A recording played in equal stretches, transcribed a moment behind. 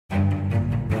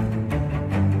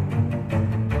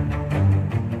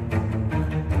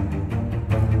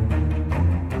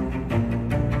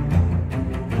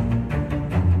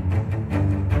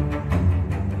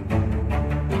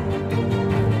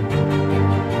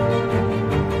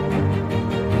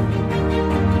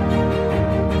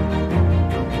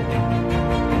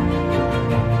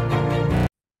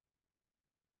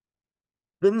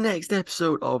The next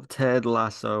episode of Ted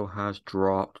Lasso has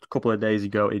dropped. A couple of days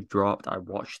ago, it dropped. I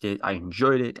watched it, I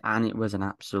enjoyed it, and it was an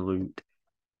absolute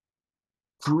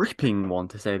gripping one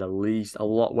to say the least. A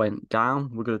lot went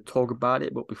down. We're going to talk about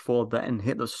it, but before then,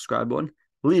 hit the subscribe button,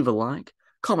 leave a like,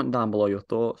 comment down below your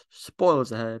thoughts,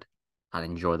 spoilers ahead, and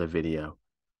enjoy the video.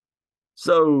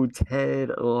 So,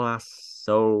 Ted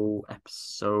Lasso,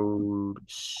 episode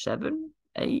 7,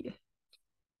 8,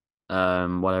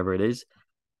 whatever it is.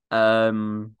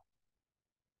 Um,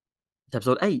 It's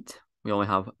episode 8. We only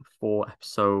have 4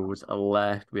 episodes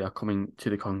left. We are coming to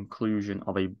the conclusion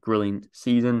of a brilliant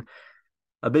season.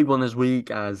 A big one this week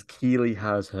as Keely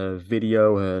has her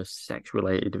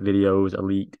sex-related videos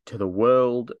leaked to the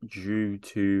world due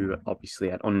to obviously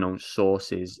an unknown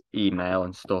source's email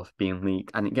and stuff being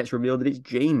leaked, and it gets revealed that it's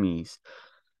Jamie's.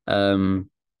 Um,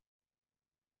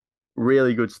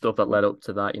 really good stuff that led up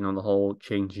to that, the whole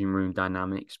changing room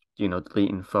dynamics,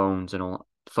 deleting phones and all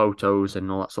photos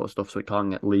and all that sort of stuff so it can't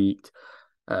get leaked.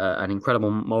 An incredible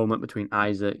moment between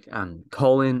Isaac and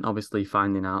Colin, obviously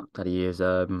finding out that he is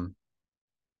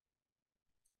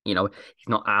he's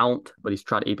not out, but he's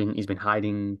been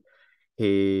hiding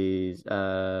his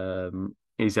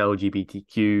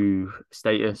LGBTQ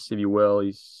status, if you will,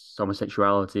 his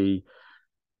homosexuality.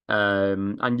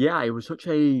 And yeah, it was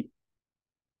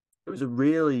a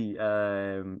really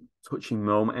touching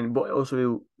moment, and but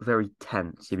also very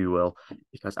tense, if you will,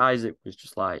 because Isaac was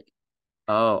just like,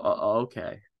 "Oh,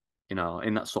 okay," in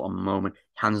that sort of moment,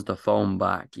 hands the phone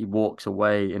back, he walks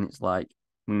away, and it's like,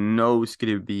 we know it's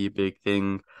going to be a big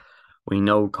thing. We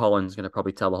know Colin's going to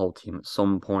probably tell the whole team at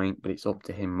some point, but it's up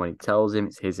to him when he tells him.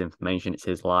 It's his information, it's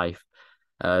his life.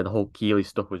 The whole Keely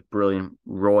stuff was brilliant.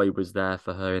 Roy was there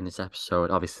for her in this episode.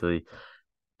 Obviously,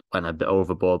 went a bit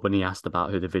overboard when he asked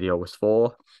about who the video was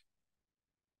for,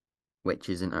 which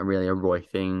isn't really a Roy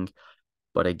thing.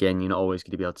 But again, you're not always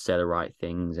going to be able to say the right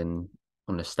things and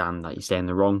understand that you're saying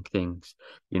the wrong things.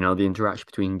 The interaction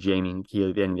between Jamie and Keely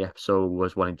at the end of the episode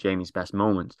was one of Jamie's best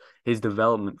moments. His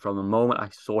development from the moment I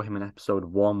saw him in episode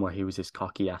 1, where he was this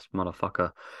cocky ass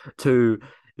motherfucker, to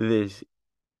this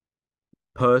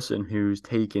person who's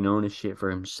taking ownership for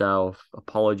himself,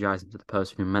 apologizing to the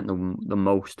person who meant the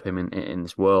most to him in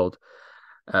this world.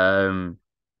 Um,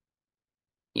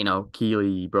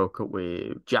 Keely broke up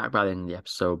with Jack by the end of the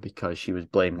episode because she was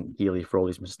blaming Keely for all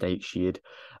these mistakes she had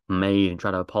made and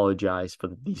tried to apologize for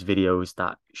these videos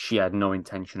that she had no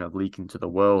intention of leaking to the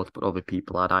world, but other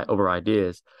people had other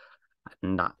ideas,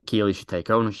 and that Keely should take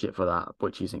ownership for that,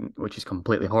 which is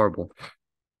completely horrible.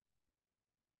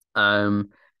 Um,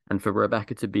 and for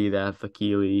Rebecca to be there for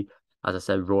Keely, as I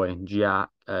said, Roy and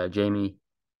Jamie,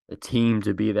 the team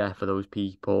to be there for those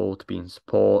people, to be in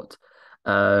support.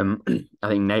 I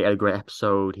think Nate had a great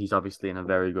episode. He's obviously in a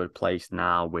very good place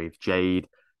now with Jade.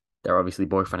 They're obviously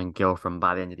boyfriend and girlfriend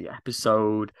by the end of the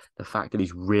episode. The fact that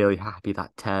he's really happy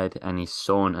that Ted and his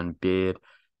son and Beard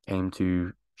came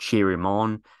to cheer him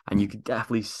on. And you could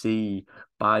definitely see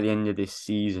by the end of this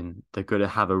season, they're going to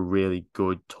have a really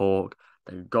good talk.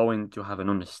 They're going to have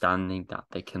an understanding that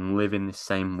they can live in the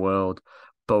same world,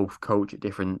 both coach at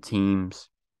different teams,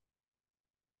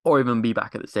 or even be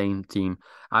back at the same team.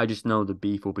 I just know the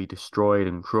beef will be destroyed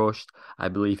and crushed. I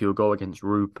believe he'll go against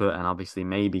Rupert and obviously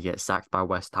maybe get sacked by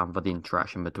West Ham for the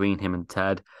interaction between him and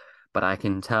Ted. But I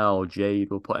can tell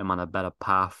Jade will put him on a better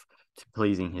path to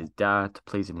pleasing his dad, to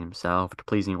pleasing himself, to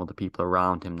pleasing all the people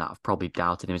around him that have probably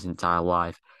doubted him his entire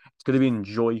life. It's going to be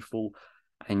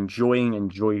enjoying and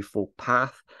joyful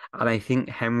path. And I think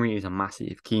Henry is a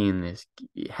massive key in this.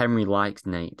 Henry likes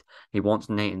Nate. He wants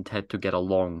Nate and Ted to get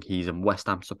along. He's a West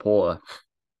Ham supporter.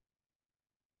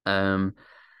 Um,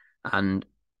 and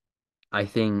I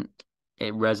think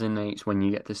it resonates when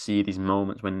you get to see these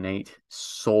moments when Nate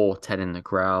saw Ted in the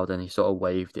crowd and he sort of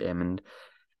waved at him, and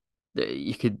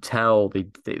you could tell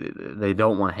they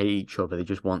don't want to hate each other. They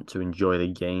just want to enjoy the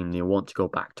game. They want to go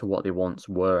back to what they once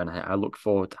were, and I look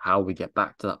forward to how we get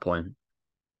back to that point.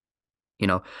 You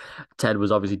know, Ted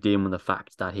was obviously dealing with the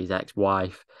fact that his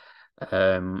ex-wife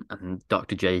and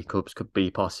Dr. Jacobs could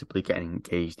be possibly getting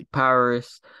engaged in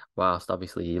Paris, whilst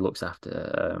obviously he looks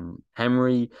after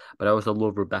Henry. But I also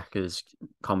love Rebecca's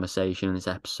conversation in this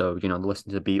episode.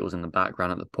 Listening to the Beatles in the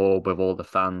background at the pub with all the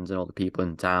fans and all the people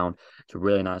in town. It's a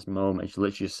really nice moment. She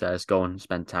literally just says, "Go and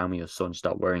spend time with your son.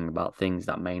 Stop worrying about things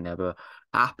that may never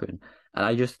happen." And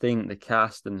I just think the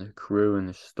cast and the crew and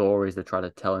the stories they try to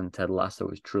tell in Ted Lasso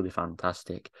is truly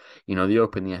fantastic. They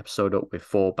open the episode up with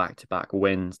 4 back-to-back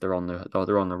wins. They're on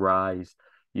the rise,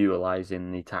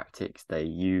 utilizing the tactics they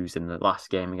used in the last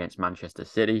game against Manchester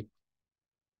City.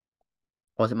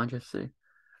 Was it Manchester City?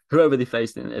 whoever they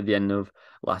faced at the end of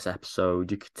last episode,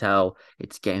 you could tell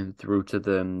it's getting through to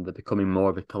them. They're becoming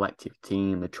more of a collective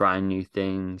team. They're trying new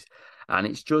things. And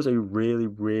it's just a really,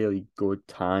 really good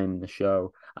time in the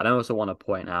show. And I also want to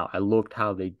point out, I loved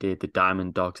how they did the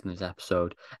Diamond Dogs in this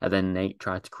episode. And then Nate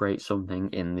tried to create something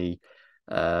in the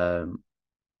um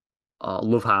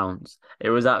Love Hounds. It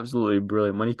was absolutely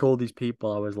brilliant. When he called these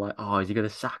people, I was like, oh, is he going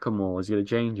to sack them all? Is he going to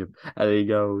change them? And then he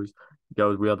goes,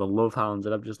 we are the Love Hounds.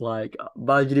 And I'm just like,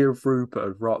 imagine if Rupert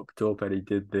had rocked up and he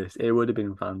did this. It would have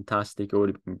been fantastic. It would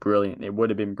have been brilliant. It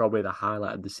would have been probably the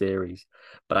highlight of the series.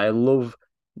 But I love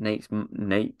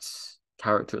Nate's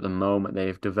character at the moment.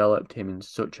 They've developed him in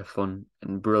such a fun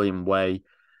and brilliant way.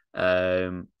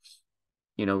 Um,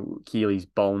 Keely's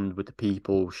bond with the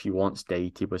people she once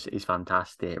dated is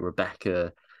fantastic.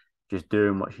 Rebecca just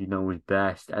doing what she knows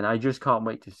best. And I just can't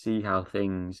wait to see how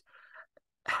things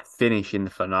finish in the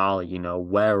finale.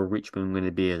 Where are Richmond going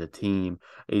to be as a team?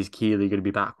 Is Keely going to be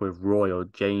back with Roy or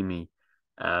Jamie?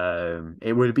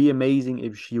 It would be amazing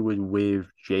if she was with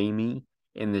Jamie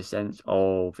in the sense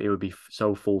of it would be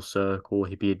so full circle.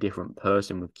 He'd be a different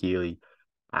person with Keely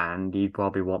and he'd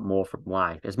probably want more from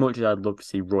life. As much as I'd love to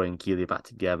see Roy and Keely back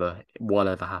together,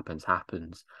 whatever happens,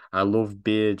 happens. I love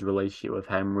Beard's relationship with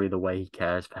Henry, the way he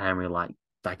cares for Henry like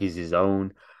he's his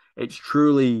own. It's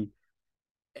truly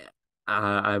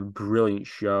a brilliant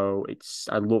show.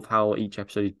 I love how each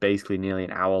episode is basically nearly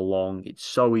an hour long. It's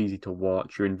so easy to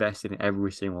watch. You're invested in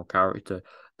every single character.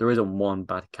 There isn't one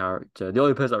bad character. The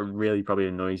only person that really probably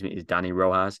annoys me is Danny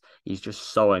Rojas. He's just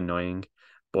so annoying.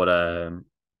 But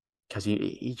because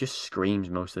he just screams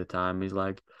most of the time. He's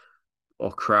like,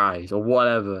 or cries or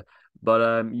whatever.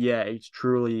 But yeah, it's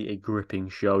truly a gripping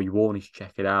show. You all need to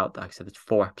check it out. Like I said, there's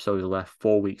 4 episodes left,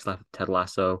 4 weeks left of Ted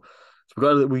Lasso.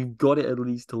 So we got it at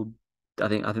least till I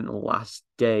think the last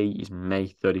day is May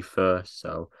 31st.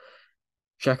 So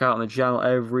check out on the channel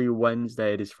every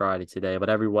Wednesday. It is Friday today, but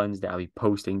every Wednesday I'll be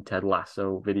posting Ted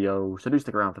Lasso videos. So do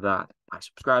stick around for that by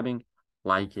subscribing,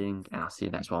 liking, and I'll see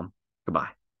you next one.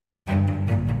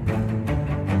 Goodbye.